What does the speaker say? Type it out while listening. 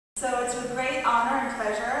So it's with great honor and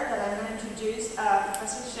pleasure that I'm going to introduce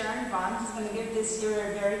Professor Sharon Vaughn, who's going to give this year,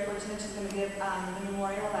 we're very fortunate, she's going to give the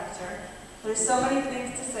memorial lecture. There's so many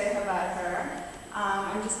things to say about her.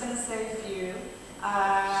 I'm just going to say a few.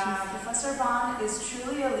 Professor Vaughn is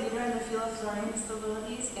truly a leader in the field of learning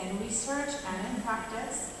disabilities in research and in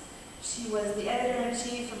practice. She was the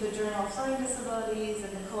editor-in-chief of the Journal of Learning Disabilities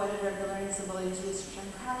and the co-editor of the Learning Disabilities Research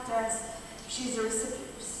and Practice. She's a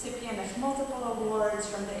recipient of multiple awards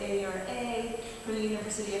from the ARA, from the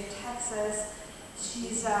University of Texas.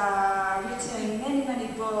 She's written many, many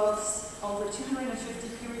books, over 250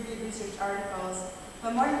 peer-reviewed research articles.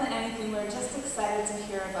 But more than anything, we're just excited to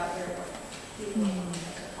hear about your work.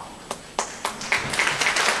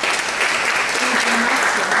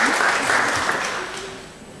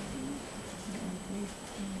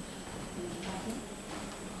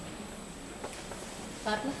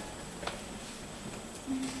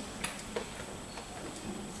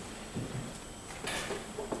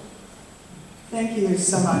 Thank you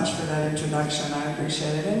so much for that introduction. I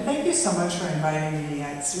appreciate it. And thank you so much for inviting me.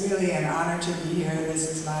 It's really an honor to be here. This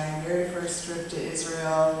is my very first trip to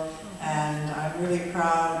Israel, and I'm really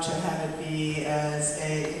proud to have it be as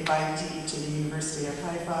an invitee to the University of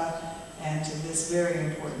Haifa and to this very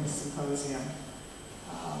important symposium.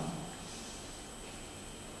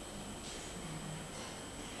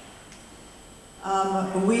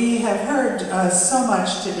 We have heard so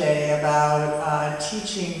much today about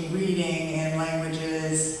teaching reading in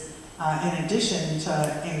languages in addition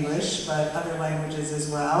to English, but other languages as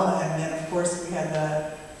well. And then, of course, we had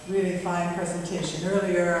the really fine presentation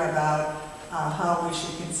earlier about how we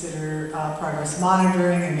should consider progress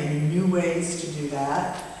monitoring and maybe new ways to do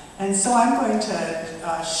that. And so I'm going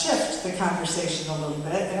to shift the conversation a little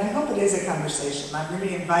bit, and I hope it is a conversation. I'm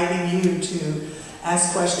really inviting you to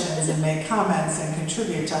ask questions and make comments and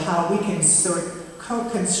contribute to how we can sort of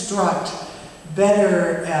co-construct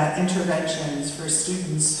better interventions for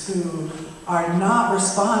students who are not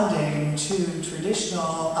responding to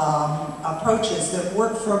traditional approaches that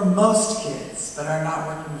work for most kids but are not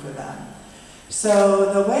working for them.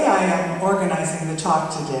 So the way I am organizing the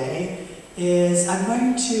talk today is I'm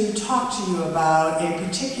going to talk to you about a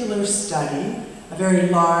particular study, a very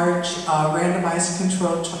large randomized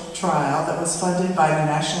controlled trial that was funded by the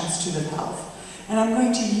National Institute of Health. And I'm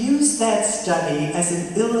going to use that study as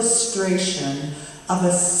an illustration of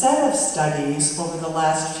a set of studies over the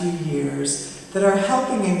last few years that are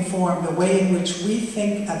helping inform the way in which we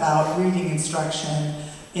think about reading instruction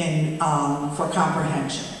for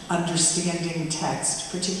comprehension, understanding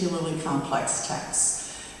text, particularly complex texts.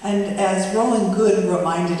 And as Roland Good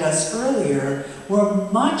reminded us earlier, we're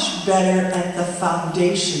much better at the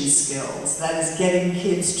foundation skills, that is getting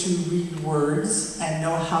kids to read words and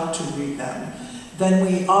know how to read them, than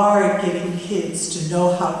we are at getting kids to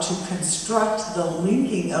know how to construct the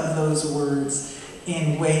linking of those words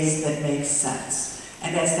in ways that make sense.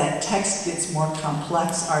 And as that text gets more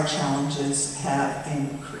complex, our challenges have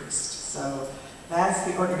increased. So that's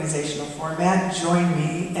the organizational format. Join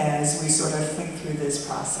me as we sort of think through this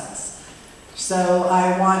process. So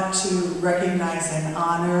I want to recognize and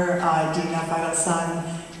honor Dina Feidelson,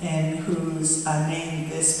 in whose name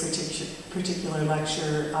this particular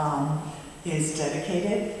lecture is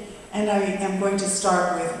dedicated. And I am going to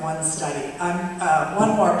start with one study. One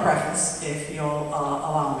more preface, if you'll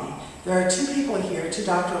allow me. There are two people here, two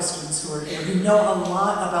doctoral students who are here, who know a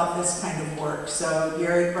lot about this kind of work. So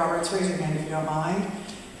Gary Roberts, raise your hand if you don't mind.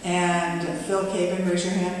 And Phil Caven, raise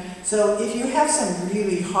your hand. So if you have some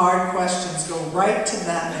really hard questions, go right to them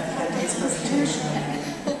at the end of this presentation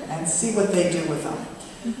and see what they do with them.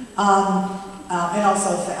 And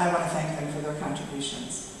also, I want to thank them for their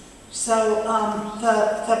contributions. So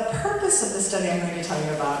the purpose of the study I'm going to tell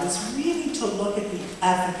you about is really to look at the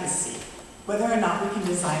efficacy, whether or not we can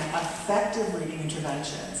design effective reading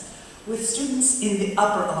interventions with students in the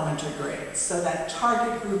upper elementary grades. So that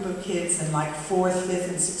target group of kids in like 4th, 5th,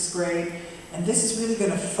 and 6th grade. And this is really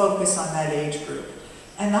going to focus on that age group.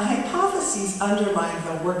 And the hypotheses underlying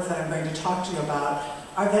the work that I'm going to talk to you about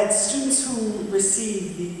are that students who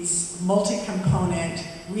receive these multi-component,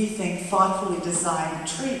 we think, thoughtfully designed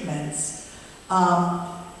treatments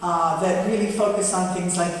that really focus on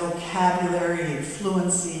things like vocabulary and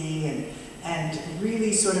fluency and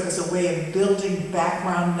really sort of as a way of building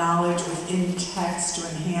background knowledge within text to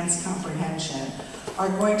enhance comprehension, are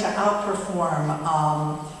going to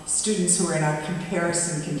outperform students who are in a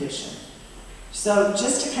comparison condition. So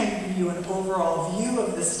just to kind of give you an overall view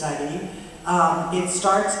of the study, it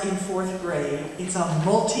starts in 4th grade. It's a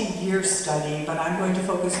multi-year study, but I'm going to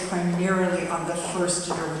focus primarily on the first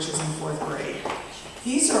year, which is in 4th grade.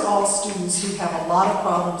 These are all students who have a lot of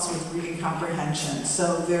problems with reading comprehension.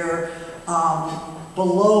 So they're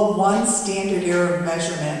below one standard error of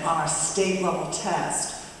measurement on a state level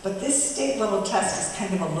test. But this state level test is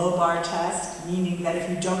kind of a low bar test, meaning that if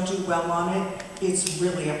you don't do well on it, it's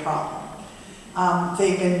really a problem.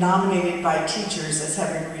 They've been nominated by teachers as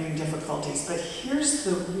having reading difficulties, but here's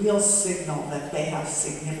the real signal that they have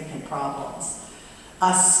significant problems.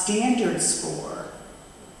 A standard score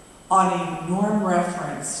on a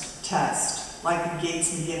norm-referenced test, like the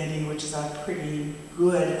Gates-McGinnity, which is a pretty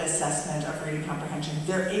good assessment of reading comprehension,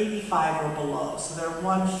 they're 85 or below, so they're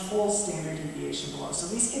one full standard deviation below. So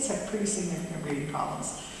these kids have pretty significant reading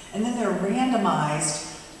problems. And then they're randomized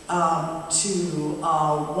to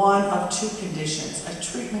one of two conditions, a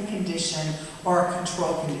treatment condition or a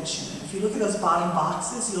control condition. And if you look at those bottom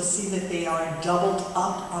boxes, you'll see that they are doubled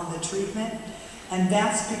up on the treatment. And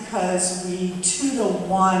that's because we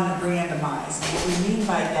 2-to-1 randomize. And what we mean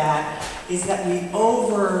by that is that we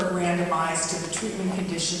over-randomize to the treatment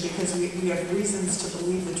condition because we have reasons to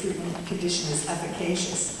believe the treatment condition is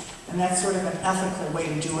efficacious. And that's sort of an ethical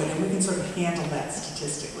way to do it, and we can sort of handle that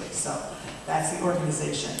statistically. So that's the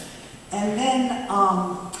organization. And then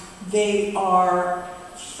they are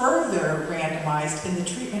further randomized in the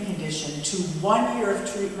treatment condition to 1 year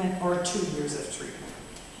of treatment or 2 years of treatment.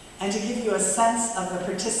 And to give you a sense of the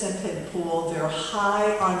participant pool, they're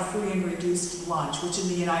high on free and reduced lunch, which in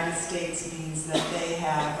the United States means that they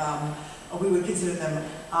have, we would consider them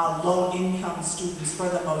low-income students for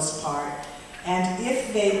the most part. And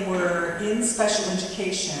if they were in special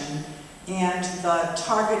education and the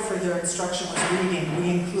target for their instruction was reading,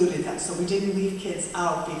 we included them. So we didn't leave kids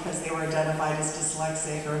out because they were identified as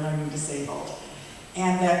dyslexic or learning disabled.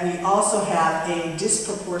 And that we also have a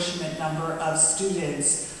disproportionate number of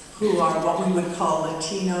students who are what we would call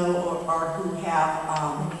Latino or who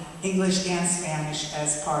have English and Spanish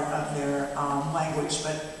as part of their language.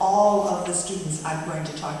 But all of the students I'm going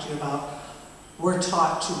to talk to you about were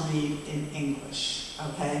taught to read in English,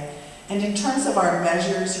 okay? And in terms of our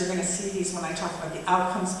measures, you're gonna see these when I talk about the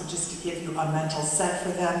outcomes, but just to give you a mental set for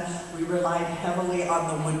them, we relied heavily on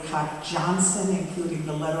the Woodcock-Johnson, including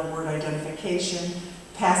the letter word identification,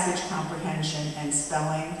 passage comprehension, and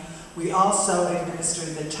spelling. We also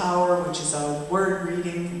administered the Tower, which is a word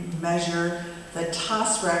reading measure, the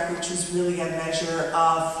TOSREC, which is really a measure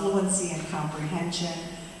of fluency and comprehension,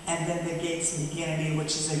 and then the Gates-McGinnity,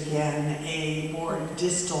 which is again a more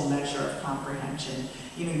distal measure of comprehension.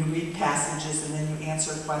 You know, you read passages and then you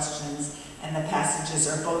answer questions, and the passages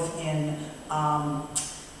are both in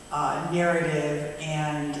narrative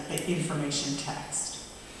and information text.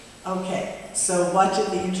 Okay, so what did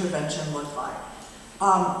the intervention look like?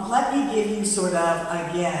 Let me give you sort of,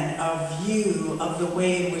 again, a view of the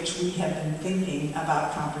way in which we have been thinking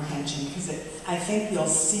about comprehension, because I think you'll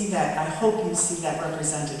see that, I hope you see that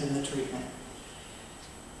represented in the treatment.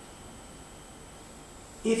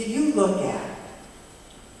 If you look at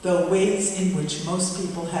the ways in which most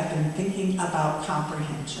people have been thinking about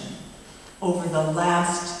comprehension over the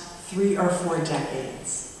last 3 or 4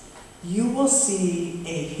 decades, you will see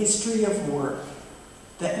a history of work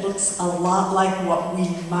that looks a lot like what we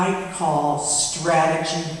might call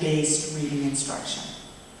strategy-based reading instruction.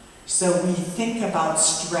 So we think about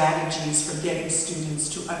strategies for getting students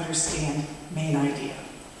to understand main idea.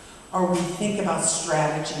 Or we think about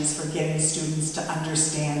strategies for getting students to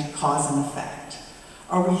understand cause and effect.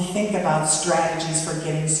 Or we think about strategies for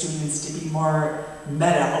getting students to be more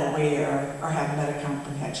meta-aware or have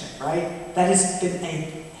meta-comprehension, right? That has been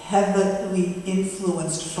a heavily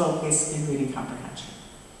influenced focus in reading comprehension.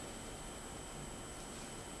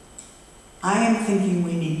 I am thinking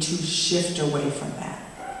we need to shift away from that.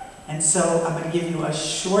 And so I'm going to give you a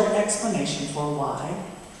short explanation for why.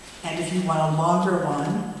 And if you want a longer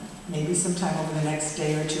one, maybe sometime over the next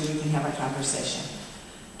day or two we can have a conversation.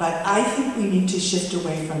 But I think we need to shift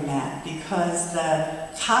away from that because the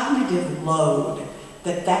cognitive load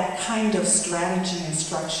that kind of strategy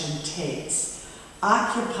instruction takes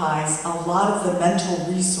occupies a lot of the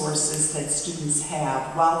mental resources that students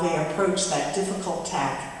have while they approach that difficult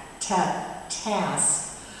task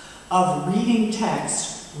of reading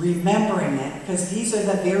text, remembering it, because these are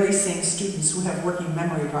the very same students who have working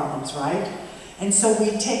memory problems, right? And so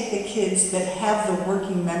we take the kids that have the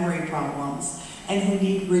working memory problems and who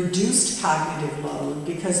need reduced cognitive load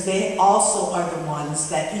because they also are the ones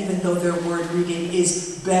that, even though their word reading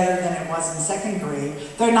is better than it was in 2nd grade,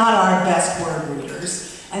 they're not our best word readers.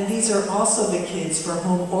 And these are also the kids for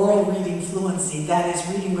whom oral reading fluency, that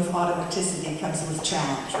is reading with automaticity, comes with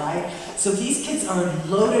challenge, right? So these kids are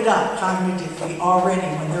loaded up cognitively already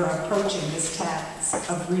when they're approaching this task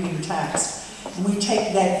of reading text. And we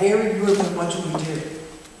take that very group and what do?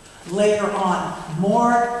 Layer on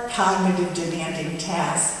more cognitive demanding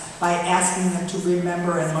tasks by asking them to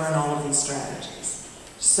remember and learn all of these strategies.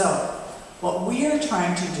 So, what we are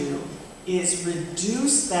trying to do is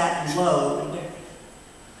reduce that load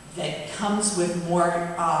that comes with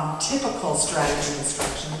more typical strategy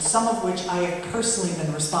instruction, some of which I have personally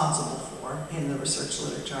been responsible for in the research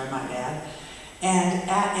literature, I might add,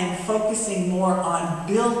 and focusing more on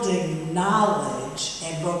building knowledge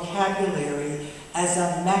and vocabulary as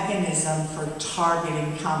a mechanism for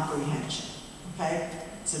targeting comprehension, okay?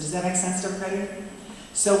 So does that make sense to everybody?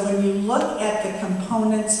 So when you look at the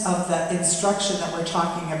components of the instruction that we're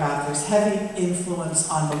talking about, there's heavy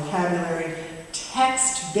influence on vocabulary,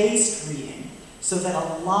 text-based reading, so that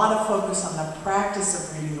a lot of focus on the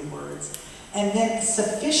practice of reading the words, and then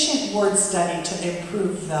sufficient word study to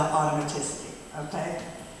improve the automaticity, okay?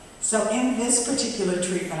 So in this particular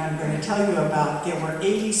treatment I'm going to tell you about, there were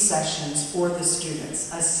 80 sessions for the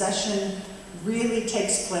students. A session really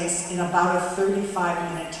takes place in about a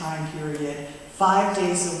 35-minute time period, 5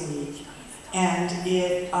 days a week, and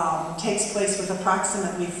it takes place with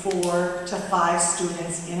approximately 4 to 5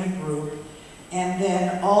 students in a group. And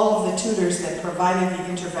then all of the tutors that provided the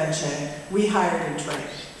intervention, we hired and trained.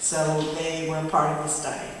 So they were part of the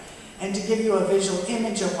study. And to give you a visual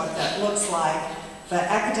image of what that looks like, the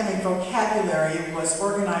academic vocabulary was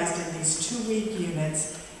organized in these 2-week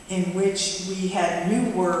units in which we had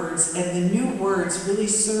new words, and the new words really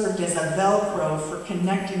served as a Velcro for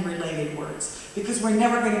connecting related words, because we're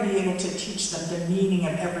never going to be able to teach them the meaning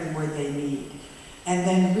of every word they need. And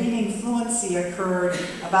then reading fluency occurred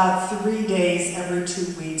about 3 days every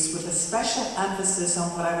 2 weeks with a special emphasis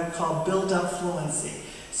on what I would call build-up fluency.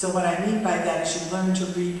 So what I mean by that is you learn to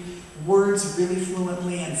read words really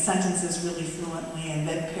fluently and sentences really fluently and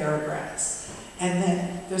then paragraphs. And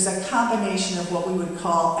then there's a combination of what we would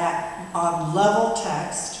call level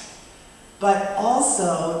text, but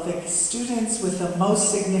also the students with the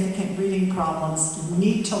most significant reading problems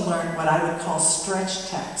need to learn what I would call stretch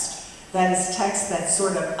text. That is text that's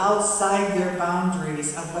sort of outside their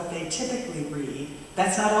boundaries of what they typically read.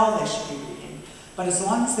 That's not all they should be reading. But as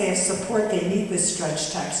long as they have support, they need this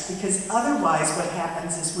stretch text, because otherwise what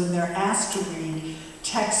happens is when they're asked to read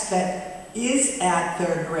text that is at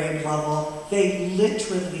their grade level, they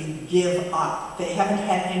literally give up. They haven't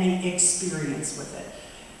had any experience with it.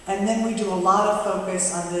 And then we do a lot of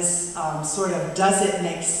focus on this sort of does it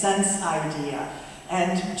make sense idea.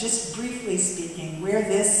 And just briefly speaking, where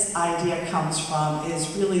this idea comes from is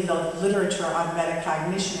really the literature on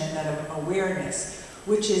metacognition and meta-awareness,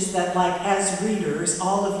 which is that, like, as readers,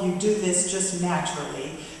 all of you do this just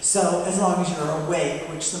naturally. So as long as you're awake,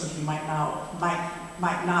 which some of you might not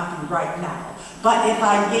be right now. But if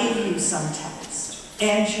I gave you some text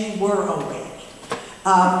and you were awake,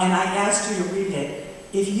 and I asked you to read it,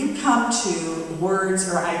 if you come to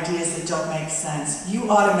words or ideas that don't make sense, you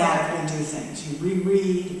automatically do things. You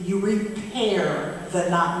reread, you repair the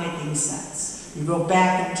not making sense. You go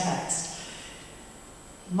back in text.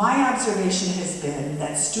 My observation has been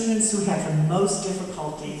that students who have the most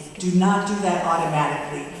difficulty do not do that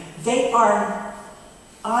automatically. They are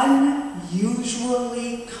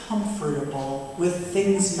unusually comfortable with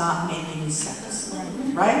things not making sense,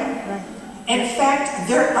 right? Right. In fact,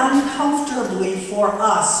 they're uncomfortably, for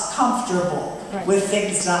us, comfortable with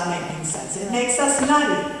things not making sense. It makes us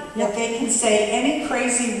nutty that they can say any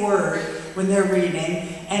crazy word when they're reading,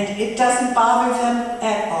 and it doesn't bother them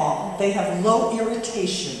at all. They have low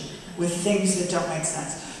irritation with things that don't make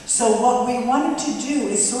sense. So what we wanted to do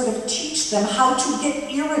is sort of teach them how to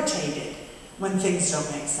get irritated when things don't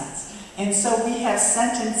make sense. And so we have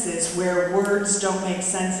sentences where words don't make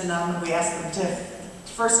sense in them. We ask them to,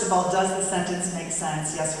 first of all, does the sentence make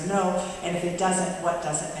sense, yes or no? And if it doesn't, what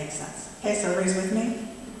doesn't make sense? Okay, so everybody's with me?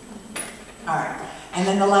 All right. And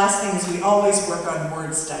then the last thing is we always work on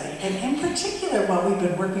word study. And in particular, what we've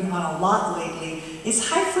been working on a lot lately is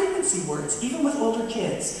high-frequency words, even with older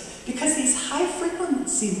kids. Because these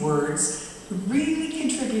high-frequency words really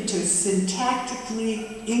contribute to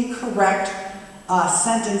syntactically incorrect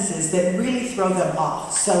sentences that really throw them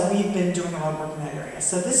off. So we've been doing a lot of work in that area.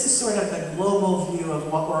 So this is sort of the global view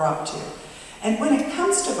of what we're up to. And when it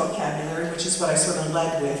comes to vocabulary, which is what I sort of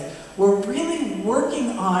led with, we're really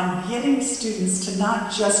working on getting students to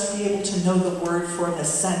not just be able to know the word for the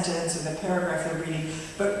sentence or the paragraph they're reading,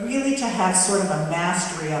 but really to have sort of a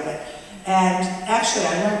mastery of it. And actually,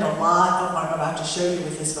 I learned a lot of what I'm about to show you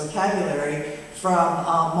with this vocabulary from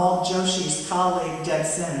Malt Joshi's colleague, Deb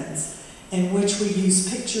Simmons. in which we use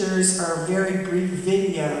pictures or very brief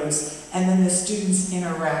videos, and then the students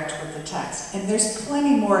interact with the text. And there's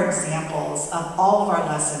plenty more examples of all of our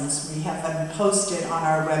lessons. We have them posted on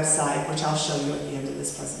our website, which I'll show you at the end of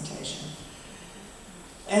this presentation.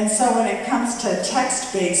 And so when it comes to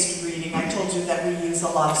text-based reading, I told you that we use a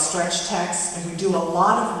lot of stretch text, and we do a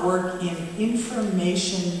lot of work in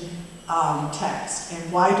information text.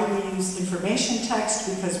 And why do we use information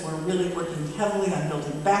text? Because we're really working heavily on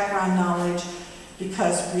building background knowledge,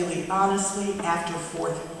 because really honestly, after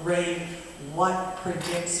 4th grade, what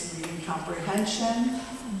predicts reading comprehension?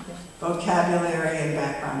 Vocabulary and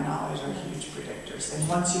background knowledge are huge predictors. And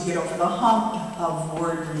once you get over the hump of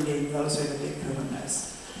word reading, those are the big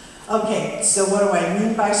kahunas. Okay, so what do I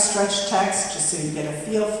mean by stretch text? Just so you get a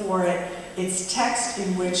feel for it. It's text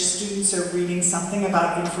in which students are reading something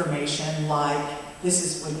about information, like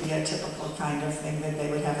would be a typical kind of thing that they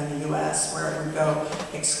would have in the US, where it would go,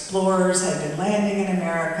 explorers had been landing in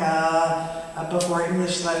America before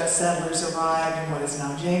English settlers arrived in what is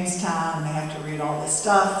now Jamestown, and they have to read all this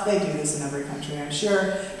stuff. They do this in every country, I'm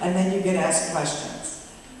sure. And then you get asked questions.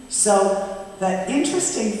 So the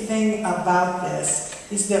interesting thing about this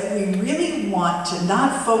is that we really want to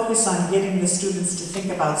not focus on getting the students to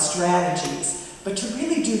think about strategies, but to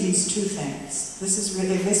really do these two things. This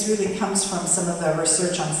really comes from some of the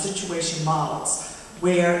research on situation models,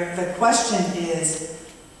 where the question is,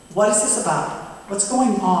 what is this about? What's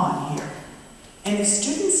going on here? And if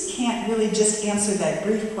students can't really just answer that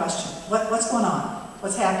brief question, what's going on?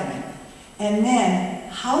 What's happening? And then,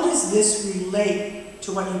 how does this relate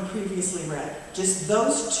to what you previously read? Just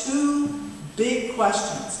those two big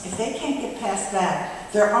questions. If they can't get past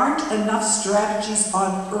that, there aren't enough strategies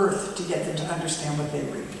on earth to get them to understand what they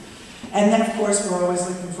read. And then, of course, we're always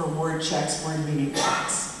looking for word checks, word meaning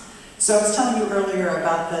checks. So I was telling you earlier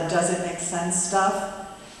about the does it make sense stuff.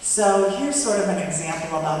 So here's sort of an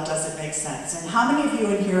example about does it make sense. And how many of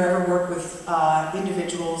you in here ever work with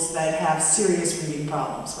individuals that have serious reading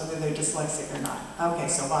problems, whether they're dyslexic or not? Okay,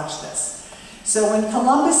 so watch this. So when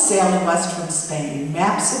Columbus sailed west from Spain,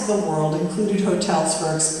 maps of the world included hotels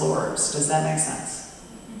for explorers. Does that make sense?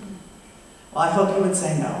 Well, I hope you would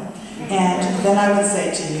say no. And then I would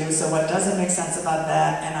say to you, so what doesn't make sense about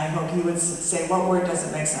that? And I hope you would say, what word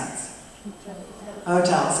doesn't make sense?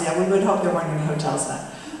 Hotels. Yeah, we would hope there weren't any hotels then.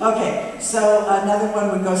 Okay, so another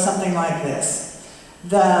one would go something like this.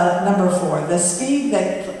 The number 4, the speed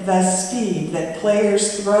that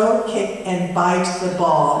players throw, kick, and bite the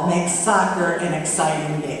ball makes soccer an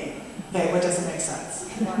exciting game. Okay, what doesn't make sense?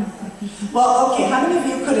 Well, okay, how many of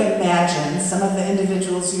you could imagine some of the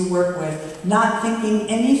individuals you work with not thinking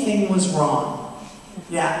anything was wrong?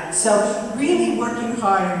 Yeah, so really working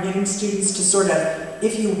hard on getting students to sort of,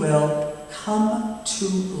 if you will, come to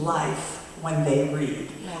life when they read.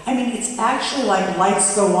 I mean, it's actually like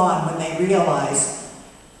lights go on when they realize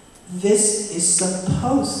this is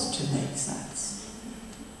supposed to make sense.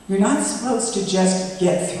 You're not supposed to just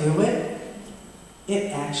get through it.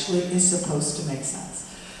 It actually is supposed to make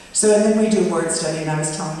sense. So, and then we do word study, and I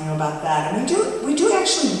was telling you about that. And we do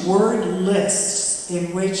actually word lists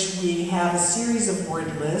in which we have a series of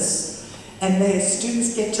word lists, and the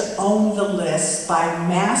students get to own the list by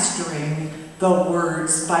mastering the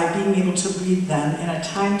words, by being able to read them in a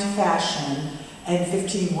timed fashion and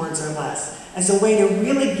 15 words or less, as a way to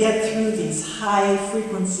really get through these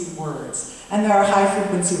high-frequency words. And there are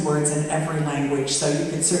high-frequency words in every language, so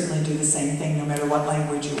you could certainly do the same thing no matter what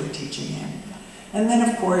language you were teaching in. And then,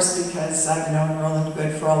 of course, because I've known Roland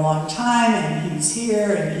Good for a long time, and he's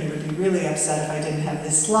here, and he would be really upset if I didn't have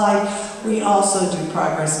this slide, we also do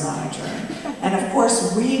progress monitoring. And of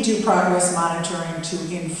course, we do progress monitoring to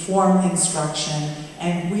inform instruction,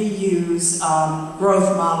 and we use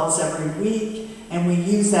growth models every week, and we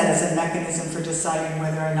use that as a mechanism for deciding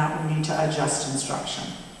whether or not we need to adjust instruction.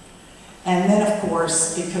 And then, of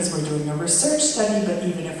course, because we're doing a research study, but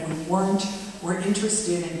even if we weren't, we're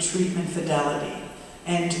interested in treatment fidelity.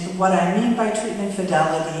 And what I mean by treatment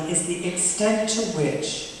fidelity is the extent to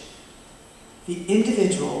which the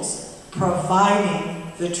individuals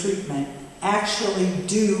providing the treatment actually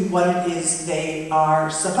do what it is they are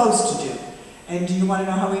supposed to do. And do you want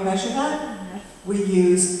to know how we measure that? We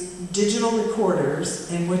use digital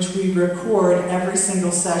recorders in which we record every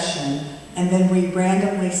single session, and then we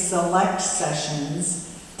randomly select sessions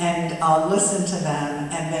and listen to them,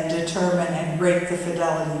 and then determine and rate the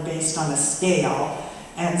fidelity based on a scale.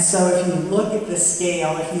 And so if you look at the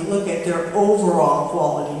scale, if you look at their overall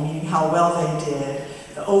quality, meaning how well they did,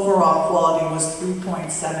 the overall quality was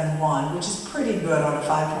 3.71, which is pretty good on a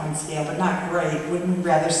 5-point scale, but not great. Wouldn't we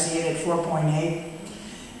rather see it at 4.8?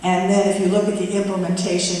 And then if you look at the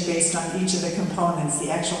implementation based on each of the components, the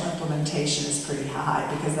actual implementation is pretty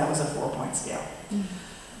high because that was a 4-point scale.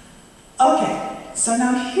 Okay, so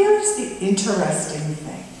now here's the interesting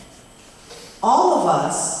thing. All of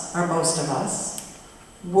us, or most of us,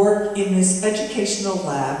 work in this educational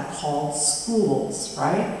lab called schools,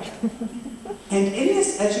 right? And in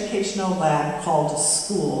this educational lab called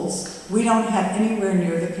schools, we don't have anywhere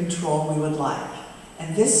near the control we would like.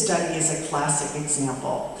 And this study is a classic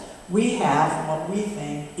example. We have what we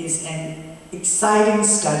think is an exciting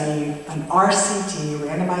study, an RCT,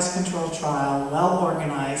 randomized controlled trial, well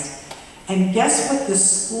organized. And guess what the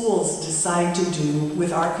schools decide to do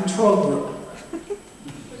with our control group?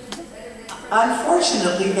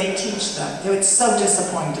 Unfortunately, they teach them. It's so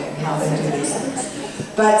disappointing how they do these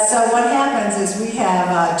things. But so what happens is we have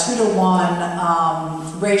a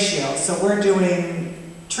 2-to-1 ratio. So we're doing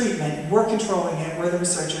treatment, we're controlling it, we're the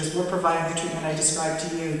researchers, we're providing the treatment I described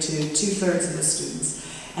to you to 2/3 of the students.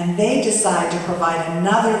 And they decide to provide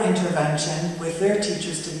another intervention with their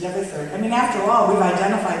teachers to the other third. I mean, after all, we've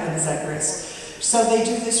identified them as at risk. So they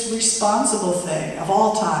do this responsible thing of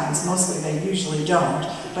all times. Mostly they usually don't,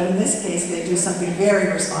 but in this case they do something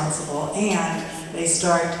very responsible, and they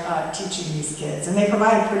start teaching these kids. And they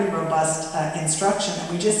provide a pretty robust instruction, and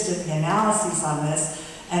we just did the analyses on this,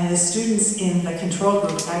 and the students in the control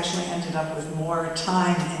group actually ended up with more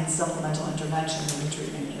time in supplemental intervention than the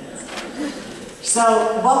treatment kids.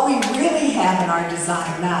 So what we really have in our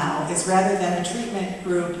design now is, rather than a treatment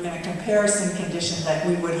group in a comparison condition that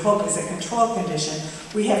we would hope is a control condition,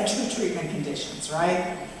 we have 2 treatment conditions,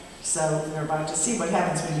 right? So we're about to see what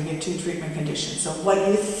happens when you get 2 treatment conditions. So what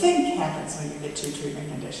do you think happens when you get 2 treatment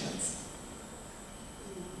conditions?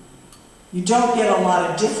 You don't get a lot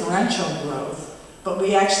of differential growth, but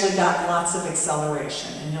we actually got lots of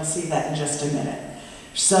acceleration, and you'll see that in just a minute.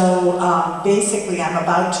 So basically, I'm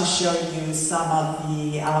about to show you some of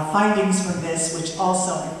the findings from this, which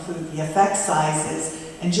also include the effect sizes.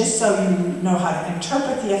 And just so you know how to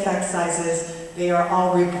interpret the effect sizes, they are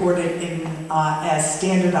all reported in as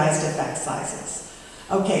standardized effect sizes.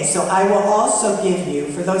 Okay, so I will also give you,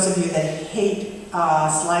 for those of you that hate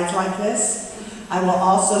slides like this, I will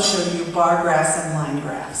also show you bar graphs and line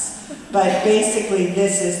graphs. But basically,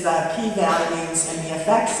 this is the p-values and the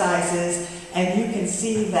effect sizes, and you can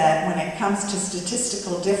see that when it comes to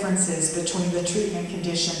statistical differences between the treatment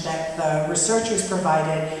condition that the researchers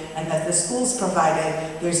provided and that the schools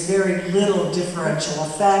provided, there's very little differential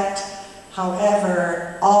effect.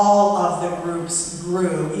 However, all of the groups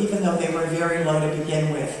grew, even though they were very low to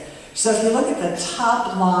begin with. So if you look at the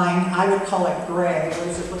top line, I would call it gray. What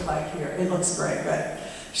does it look like here? It looks gray, good.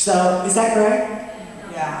 So, is that gray?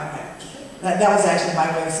 Yeah, okay. That was actually my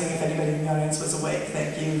way of seeing if anybody in the audience was awake.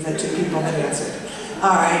 Thank you, the 2 people that answered.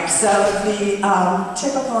 All right, so the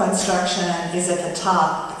typical instruction is at the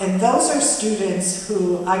top, and those are students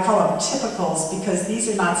who, I call them typicals because these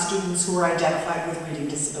are not students who are identified with reading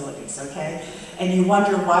disabilities, okay? And you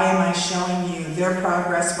wonder, why am I showing you their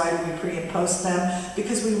progress? Why do we pre and post them?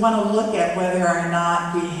 Because we want to look at whether or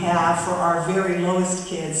not we have, for our very lowest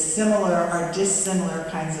kids, similar or dissimilar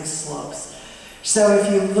kinds of slopes. So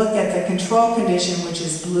if you look at the control condition, which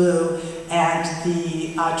is blue, and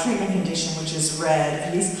the treatment condition, which is red,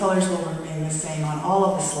 and these colors will remain the same on all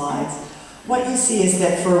of the slides, what you see is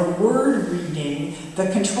that for word reading, the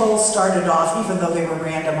controls started off, even though they were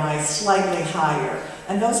randomized, slightly higher.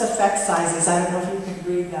 And those effect sizes, I don't know if you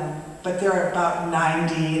can read them, but they're about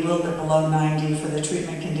 90, a little bit below 90 for the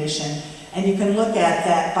treatment condition. And you can look at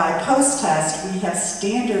that by post-test, we have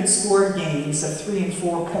standard score gains of 3 and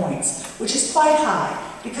 4 points, which is quite high.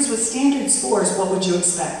 Because with standard scores, what would you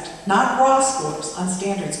expect? Not raw scores, on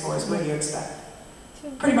standard scores, what do you expect?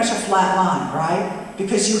 Pretty much a flat line, right?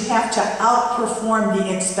 Because you have to outperform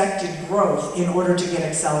the expected growth in order to get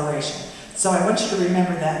acceleration. So I want you to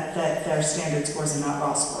remember that they're standard scores and not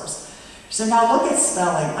raw scores. So now look at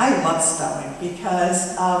spelling. I love spelling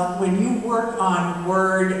because when you work on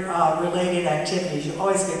word-related activities, you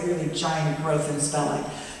always get really giant growth in spelling.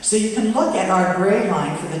 So you can look at our gray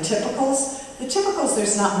line for the typicals. The typicals,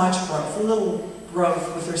 there's not much growth, a little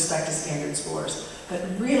growth with respect to standard scores, but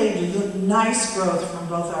really nice growth from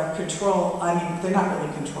both our control, I mean, they're not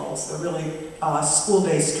really controls, they're really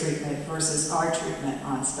school-based treatment versus our treatment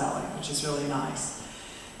on spelling, which is really nice.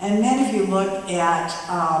 And then if you look at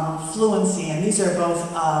fluency, and these are both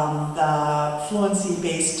the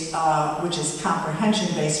fluency-based, which is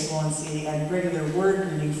comprehension-based fluency, and regular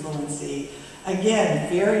word-reading fluency. Again,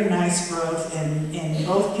 very nice growth in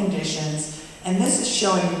both conditions. And this is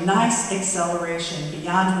showing nice acceleration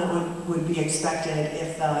beyond what would be expected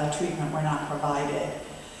if the treatment were not provided.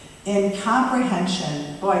 In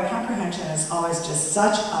comprehension, boy, comprehension is always just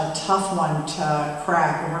such a tough one to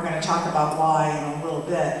crack, and we're going to talk about why in a little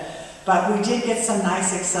bit. But we did get some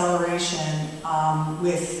nice acceleration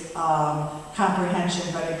with comprehension,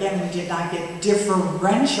 but again, we did not get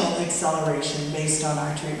differential acceleration based on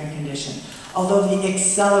our treatment condition. Although the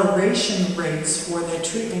acceleration rates for the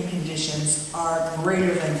treatment conditions are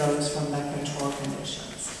greater than those from the control conditions.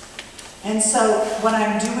 And so what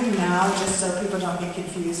I'm doing now, just so people don't get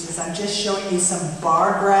confused, is I'm just showing you some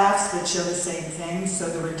bar graphs that show the same thing. So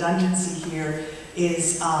the redundancy here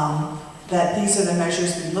is that these are the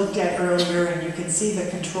measures we looked at earlier, and you can see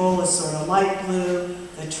the control is sort of light blue,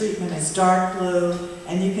 the treatment is dark blue,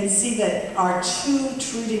 and you can see that our two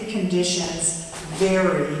treated conditions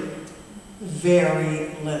vary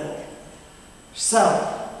very little.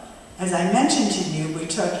 So, as I mentioned to you, we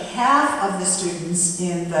took half of the students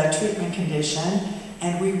in the treatment condition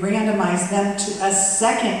and we randomized them to a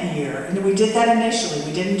second year. And we did that initially.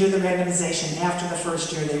 We didn't do the randomization after the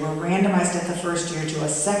first year. They were randomized at the first year to a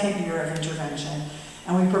second year of intervention.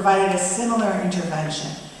 And we provided a similar intervention.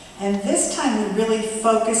 And this time we really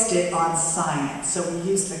focused it on science. So we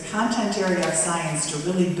used the content area of science to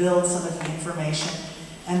really build some of the information.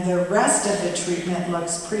 And the rest of the treatment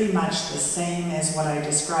looks pretty much the same as what I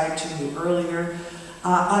described to you earlier.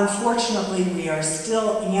 Unfortunately, we are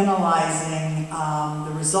still analyzing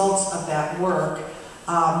the results of that work.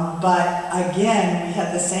 But again, we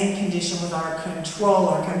had the same condition with our control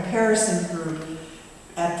or comparison group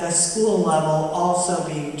at the school level also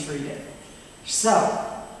being treated.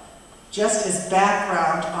 So, just as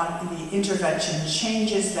background on the intervention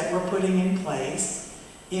changes that we're putting in place,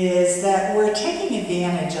 is that we're taking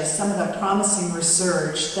advantage of some of the promising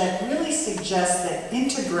research that really suggests that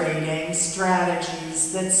integrating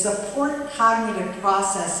strategies that support cognitive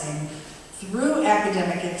processing through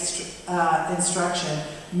academic instruction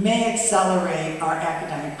may accelerate our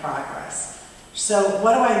academic progress. So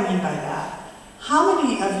what do I mean by that? How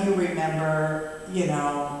many of you remember,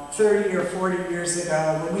 30 or 40 years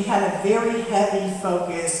ago when we had a very heavy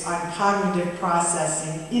focus on cognitive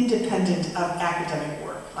processing independent of academic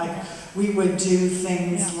work? Like we would do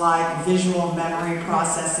things like visual memory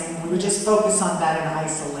processing. We would just focus on that in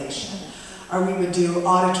isolation. Or we would do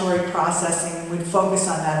auditory processing and we'd focus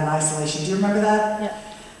on that in isolation. Do you remember that? Yeah.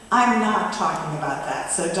 I'm not talking about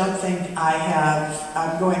that, so don't think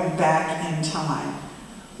I'm going back in time.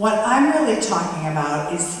 What I'm really talking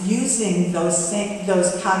about is using those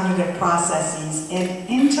cognitive processes and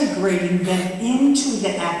integrating them into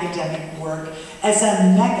the academic work as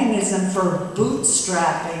a mechanism for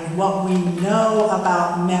bootstrapping what we know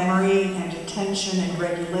about memory and attention and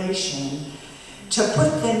regulation to put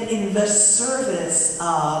them in the service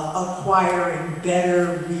of acquiring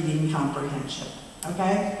better reading comprehension,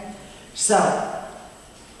 okay? So,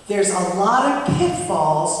 there's a lot of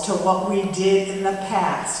pitfalls to what we did in the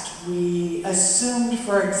past. We assumed,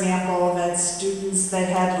 for example, that students that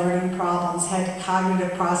had learning problems had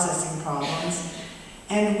cognitive processing problems.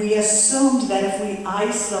 And we assumed that if we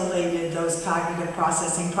isolated those cognitive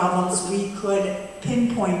processing problems, we could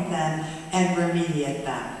pinpoint them and remediate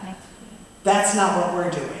them. That's not what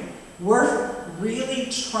we're doing. We're really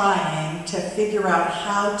trying to figure out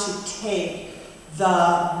how to take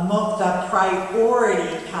the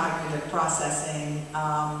priority cognitive processing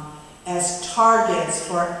as targets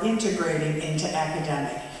for integrating into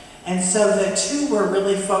academic. And so the two we're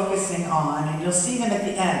really focusing on, and you'll see them at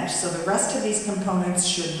the end. So the rest of these components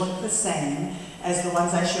should look the same as the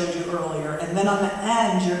ones I showed you earlier. And then on the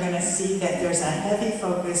end, you're going to see that there's a heavy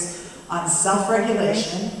focus on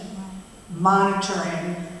self-regulation,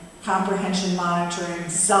 monitoring, comprehension monitoring,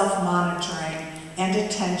 self-monitoring, and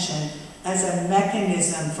attention as a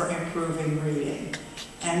mechanism for improving reading.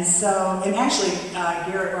 And so, and actually,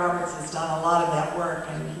 Garrett Roberts has done a lot of that work,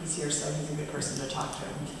 and he's here, so he's a good person to talk to.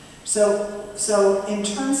 So in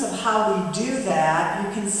terms of how we do that,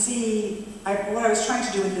 you can see, what I was trying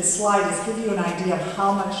to do with this slide is give you an idea of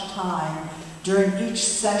how much time during each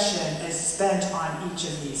session is spent on each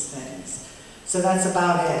of these things. So that's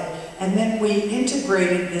about it. And then we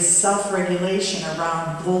integrated this self-regulation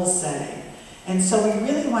around goal setting. And so we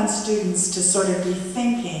really want students to sort of be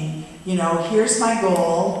thinking, here's my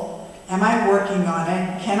goal, am I working on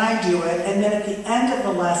it, can I do it? And then at the end of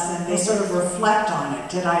the lesson, they sort of reflect on it,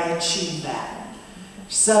 did I achieve that?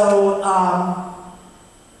 So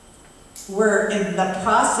we're in the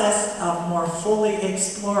process of more fully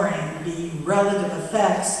exploring the relative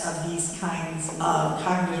effects of these kinds of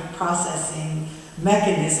cognitive processing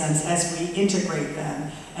mechanisms as we integrate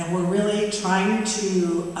them. And we're really trying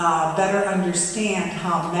to better understand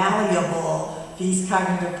how malleable these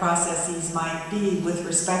cognitive processes might be with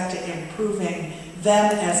respect to improving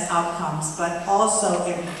them as outcomes, but also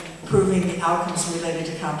improving the outcomes related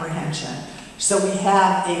to comprehension. So we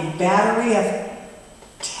have a battery of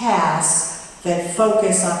tasks that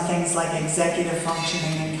focus on things like executive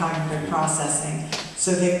functioning and cognitive processing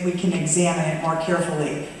so that we can examine it more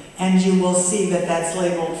carefully. And you will see that that's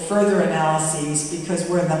labeled further analyses because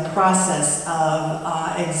we're in the process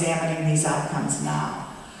of examining these outcomes now.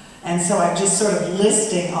 And so I'm just sort of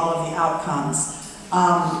listing all of the outcomes.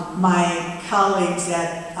 My colleagues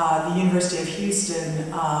at the University of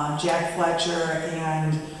Houston, Jack Fletcher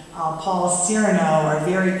and Paul Cyrano, are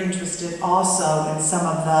very interested also in some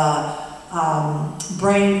of the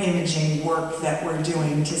brain imaging work that we're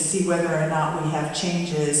doing to see whether or not we have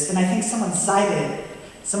changes. And I think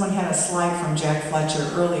someone had a slide from Jack Fletcher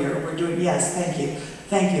earlier. We're doing, yes,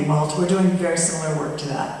 thank you, Malt. We're doing very similar work to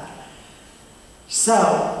that. So,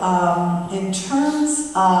 in terms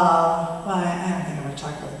of, well, I don't think I'm going to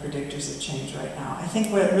talk about the predictors of change right now. I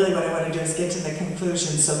think what I want to do is get to the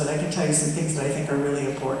conclusion so that I can tell you some things that I think are really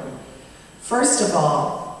important. First of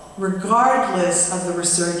all, regardless of the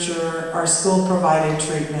researcher or school-provided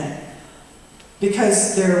treatment,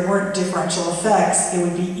 because there weren't differential effects, it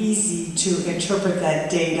would be easy to interpret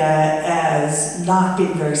that data as not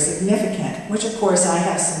being very significant, which of course I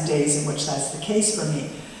have some days in which that's the case for me.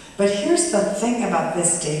 But here's the thing about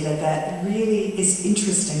this data that really is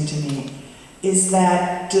interesting to me, is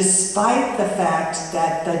that despite the fact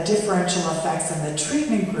that the differential effects in the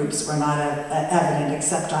treatment groups were not evident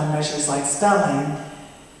except on measures like spelling,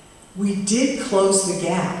 we did close the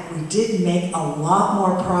gap. We did make a lot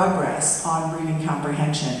more progress on reading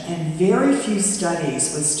comprehension, and very few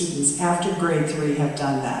studies with students after grade 3 have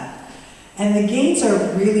done that. And the gains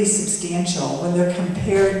are really substantial when they're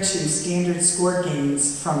compared to standard score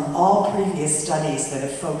gains from all previous studies that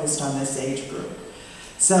have focused on this age group.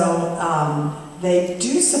 So they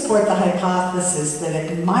do support the hypothesis that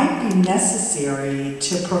it might be necessary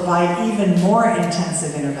to provide even more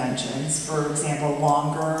intensive interventions, for example,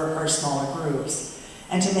 longer or smaller groups,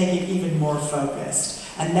 and to make it even more focused.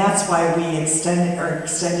 And that's why we are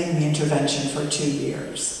extending the intervention for 2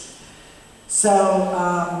 years. So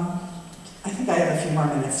I think I have a few more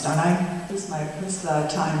minutes, don't I? Who's the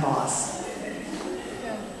time boss?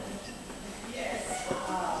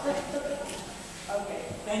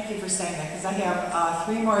 Thank you for saying that, because I have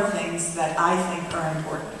 3 more things that I think are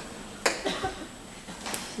important.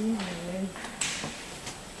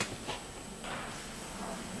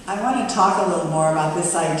 I want to talk a little more about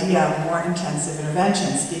this idea of more intensive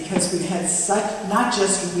interventions, because we've had such, not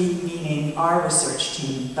just we meaning our research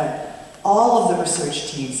team, but all of the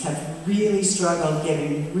research teams have really struggled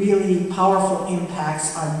getting really powerful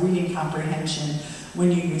impacts on reading comprehension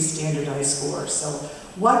when you use standardized scores. So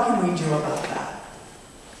what can we do about that?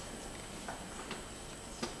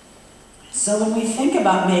 So when we think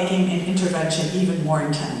about making an intervention even more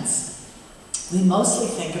intense, we mostly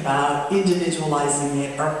think about individualizing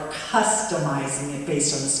it or customizing it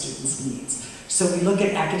based on the student's needs. So we look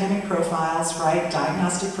at academic profiles, right?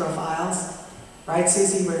 Diagnostic profiles, right,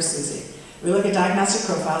 Susie? Where's Susie? We look at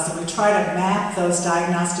diagnostic profiles and we try to map those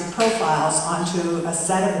diagnostic profiles onto a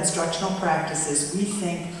set of instructional practices we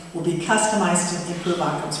think will be customized to improve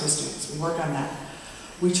outcomes for students. We work on that.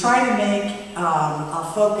 We try to make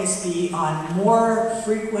a focus be on more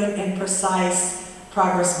frequent and precise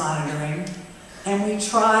progress monitoring, and we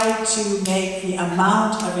try to make the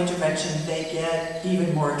amount of intervention they get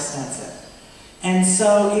even more extensive. And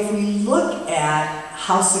so if we look at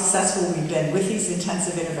how successful we've been with these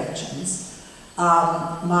intensive interventions,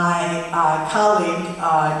 my colleague,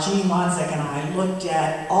 Jean Wanzek, and I looked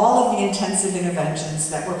at all of the intensive interventions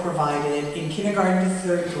that were provided in kindergarten to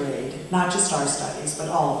 3rd grade, not just our studies, but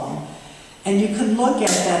all of them. And you can look at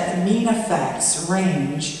that the mean effects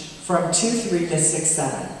range from 2-3 to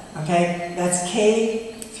 6-7, okay? That's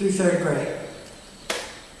K through 3rd grade.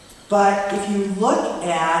 But if you look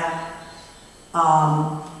at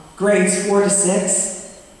grades 4 to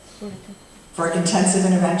 6 for intensive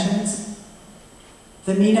interventions,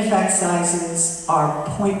 the mean effect sizes are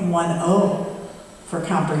 0.10 for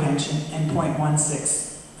comprehension and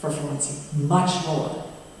 0.16 for fluency, much lower.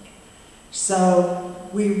 So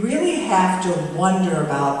we really have to wonder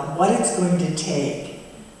about what it's going to take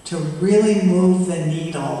to really move the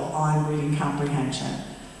needle on reading comprehension.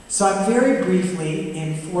 So I'm very briefly,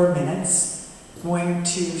 in 4 minutes, going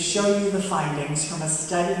to show you the findings from a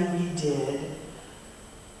study we did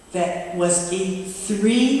that was a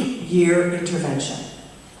 3-year intervention.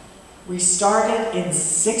 We started in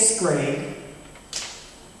 6th grade.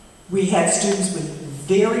 We had students with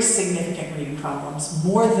very significant reading problems,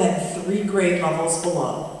 more than 3 grade levels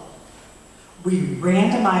below. We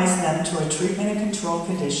randomized them to a treatment and control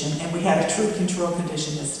condition, and we had a true control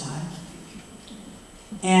condition this time.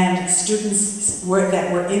 And students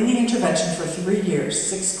that were in the intervention for 3 years,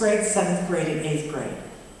 6th grade, 7th grade, and 8th grade.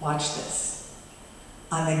 Watch this.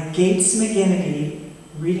 On the Gates-McGinnity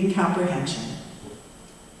reading comprehension,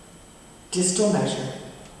 distal measure,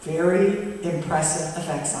 very impressive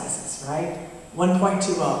effect sizes, right?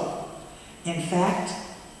 1.20. In fact,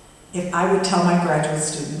 if I would tell my graduate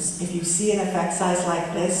students, if you see an effect size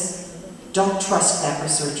like this, don't trust that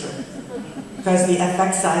researcher, because the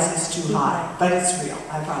effect size is too high, but it's real,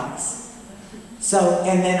 I promise. So,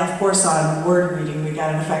 and then of course on word reading, we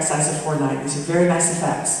got an effect size of 490. These are very nice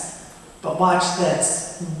effects. But watch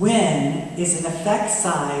this. When is an effect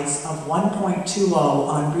size of 1.20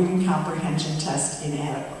 on reading comprehension test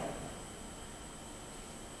inadequate?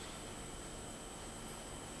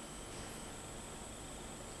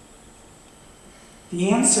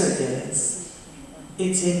 The answer is,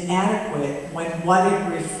 it's inadequate when what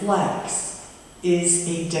it reflects is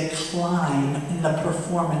a decline in the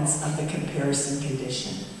performance of the comparison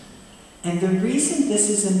condition. And the reason this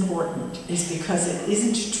is important is because it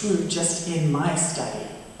isn't true just in my study.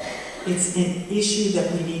 It's an issue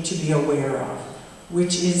that we need to be aware of,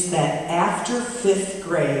 which is that after 5th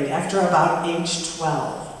grade, after about age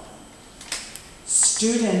 12,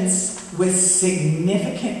 students with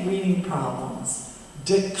significant reading problems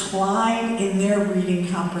decline in their reading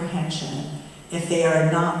comprehension if they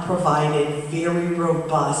are not provided very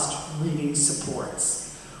robust reading supports.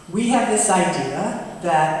 We have this idea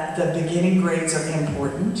that the beginning grades are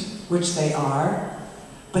important, which they are,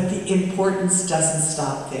 but the importance doesn't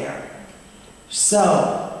stop there.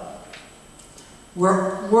 So,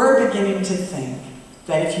 we're beginning to think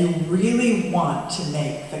that if you really want to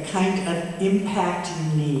make the kind of impact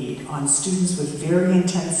you need on students with very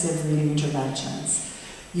intensive reading interventions,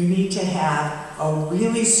 you need to have a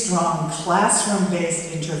really strong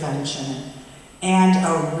classroom-based intervention and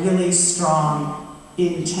a really strong,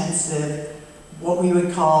 intensive, what we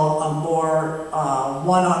would call a more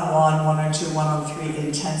one-on-one, one-on-two, one-on-three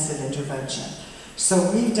intensive intervention.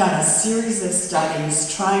 So we've done a series of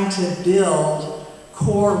studies trying to build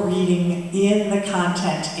core reading in the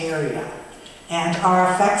content area. And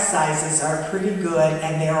our effect sizes are pretty good,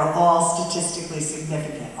 and they are all statistically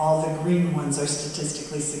significant. All the green ones are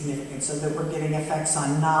statistically significant, so that we're getting effects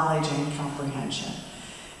on knowledge and comprehension.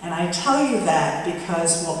 And I tell you that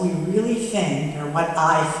because what we really think, or what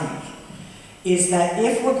I think, is that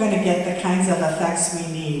if we're going to get the kinds of effects we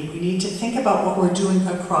need to think about what we're doing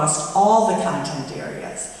across all the content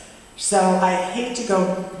areas. So I hate to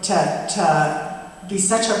go to be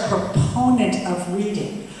such a proponent of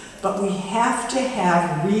reading, but we have to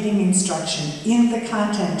have reading instruction in the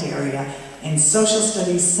content area in social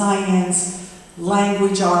studies, science,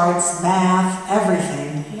 language arts, math,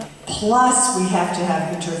 everything. Yep. Plus, we have to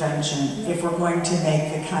have intervention if we're going to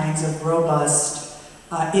make the kinds of robust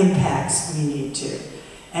impacts we need to.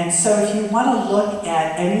 And so if you want to look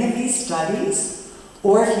at any of these studies,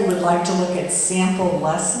 or if you would like to look at sample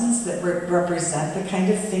lessons that represent the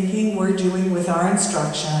kind of thinking we're doing with our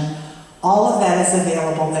instruction, all of that is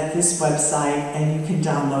available at this website, and you can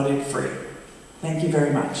download it free. Thank you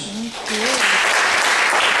very much. Thank you.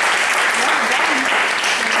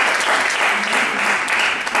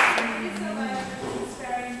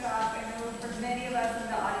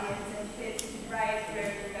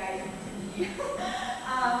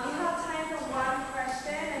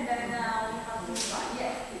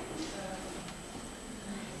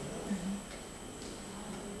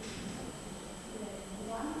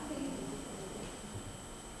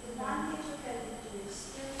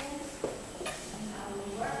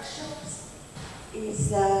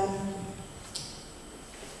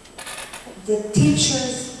 The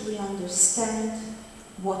teachers will understand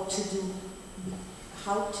what to do,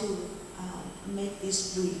 how to make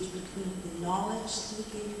this bridge between the knowledge we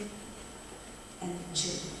give and the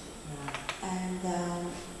children. Yeah. And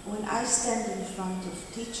when I stand in front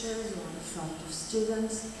of teachers or in front of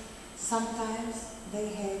students, sometimes they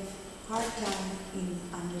have hard time in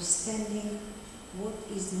understanding what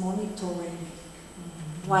is monitoring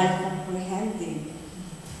while comprehending.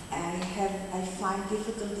 I find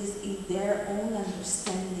difficulties in their own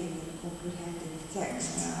understanding and comprehending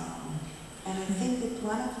text. And I think that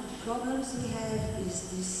one of the problems we have is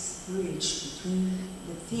this bridge between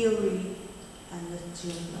the theory and the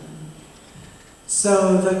children.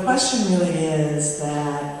 So the question really is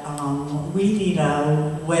that we need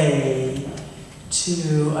a way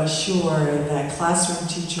to assure that classroom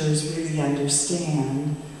teachers really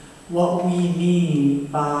understand what we mean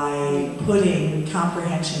by putting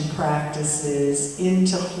comprehension practices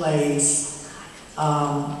into place.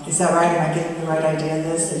 Is that right? Am I getting the right idea of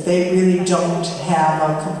this? If they really don't have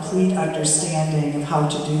a complete understanding of how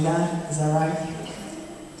to do that, is that right?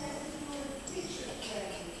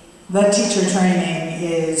 The teacher training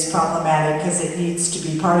is problematic because it needs to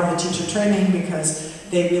be part of the teacher training because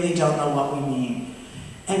they really don't know what we mean.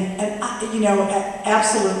 And you know,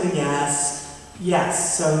 absolutely yes,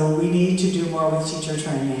 yes, so we need to do more with teacher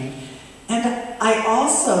training. And I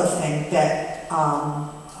also think that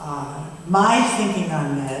my thinking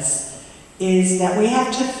on this is that we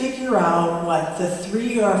have to figure out what the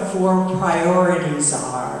 3 or 4 priorities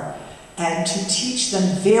are and to teach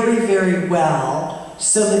them very, very well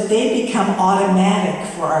so that they become automatic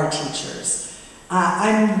for our teachers.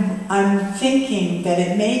 I'm thinking that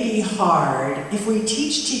it may be hard if we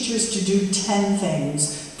teach teachers to do 10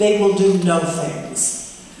 things, they will do no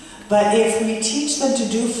things. But if we teach them to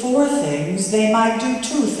do 4 things, they might do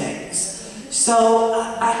 2 things. So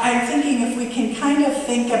I'm thinking if we can kind of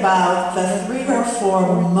think about the 3 or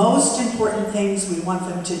 4 most important things we want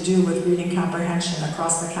them to do with reading comprehension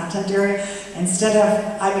across the content area, instead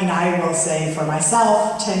of, I mean, I will say for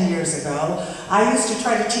myself, 10 years ago, I used to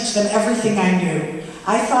try to teach them everything I knew.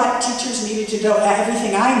 I thought teachers needed to know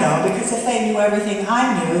everything I know, because if they knew everything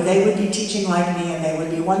I knew, they would be teaching like me and they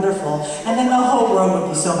would be wonderful, and then the whole world would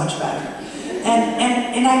be so much better.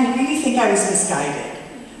 And I really think I was misguided.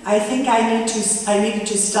 I think I needed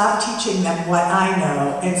to stop teaching them what I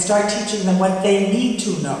know and start teaching them what they need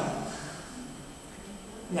to know.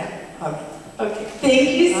 Yeah, okay. Okay, thank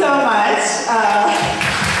you so much.